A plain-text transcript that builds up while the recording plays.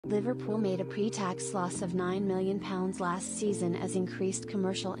Liverpool made a pre-tax loss of £9 million last season as increased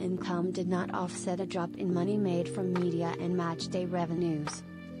commercial income did not offset a drop in money made from media and matchday revenues.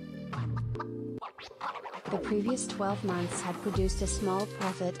 The previous 12 months had produced a small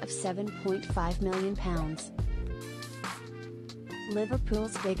profit of £7.5 million.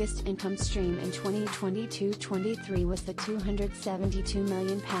 Liverpool's biggest income stream in 2022-23 was the £272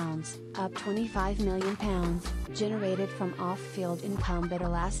 million, up £25 million, generated from off-field income but a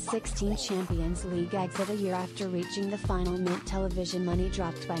last 16 Champions League exit a year after reaching the final mint. Television money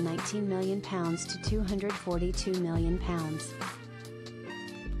dropped by £19 million to £242 million.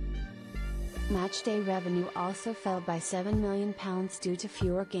 Matchday revenue also fell by £7 million due to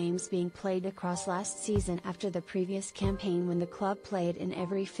fewer games being played across last season after the previous campaign when the club played in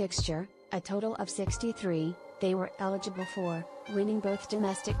every fixture, a total of 63, they were eligible for, winning both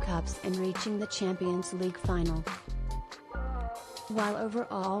domestic cups and reaching the Champions League final. While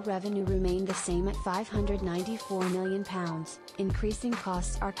overall revenue remained the same at £594 million, increasing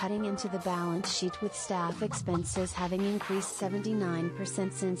costs are cutting into the balance sheet, with staff expenses having increased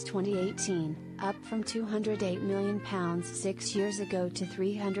 79% since 2018, up from £208 million 6 years ago to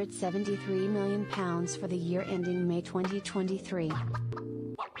 £373 million for the year ending May 2023.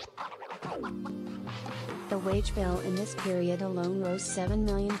 The wage bill in this period alone rose £7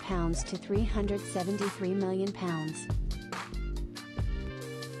 million to £373 million.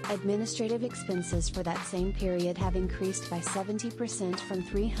 Administrative expenses for that same period have increased by 70% from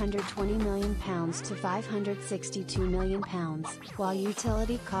 £320 million to £562 million, while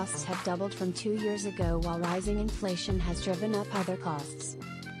utility costs have doubled from 2 years ago while rising inflation has driven up other costs.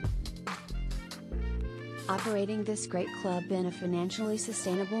 Operating this great club in a financially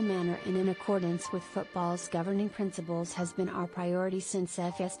sustainable manner and in accordance with football's governing principles has been our priority since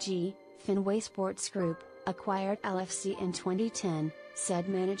FSG, Fenway Sports Group, acquired LFC in 2010, said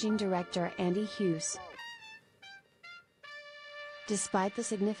Managing Director Andy Hughes. Despite the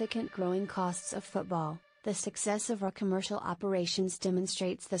significant growing costs of football, the success of our commercial operations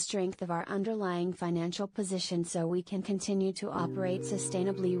demonstrates the strength of our underlying financial position, so we can continue to operate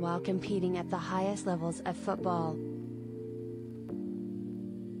sustainably while competing at the highest levels of football.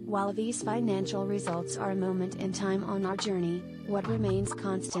 While these financial results are a moment in time on our journey, what remains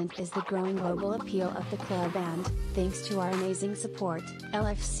constant is the growing global appeal of the club, and, thanks to our amazing support,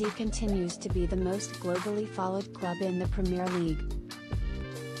 LFC continues to be the most globally followed club in the Premier League.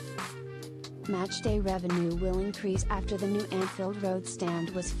 Matchday revenue will increase after the new Anfield Road stand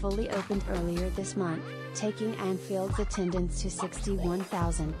was fully opened earlier this month, taking Anfield's attendance to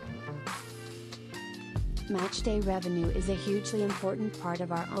 61,000. Matchday revenue is a hugely important part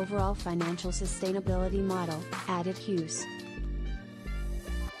of our overall financial sustainability model, added Hughes.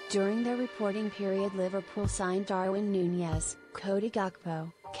 During their reporting period, Liverpool signed Darwin Núñez, Cody Gakpo,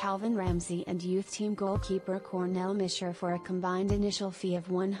 Calvin Ramsey and youth team goalkeeper Cornel Misher for a combined initial fee of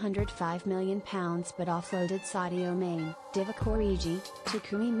 £105 million but offloaded Sadio Mane, Divock Origi,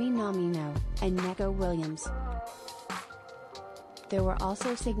 Takumi Minamino, and Neco Williams. There were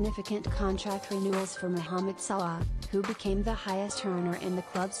also significant contract renewals for Mohamed Salah, who became the highest earner in the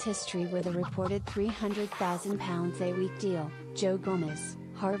club's history with a reported £300,000 a week deal, Joe Gomez,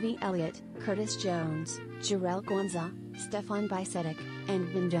 Harvey Elliott, Curtis Jones, Jarell Kwanzaa, Stefan Bisetic, and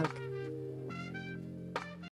Vindok.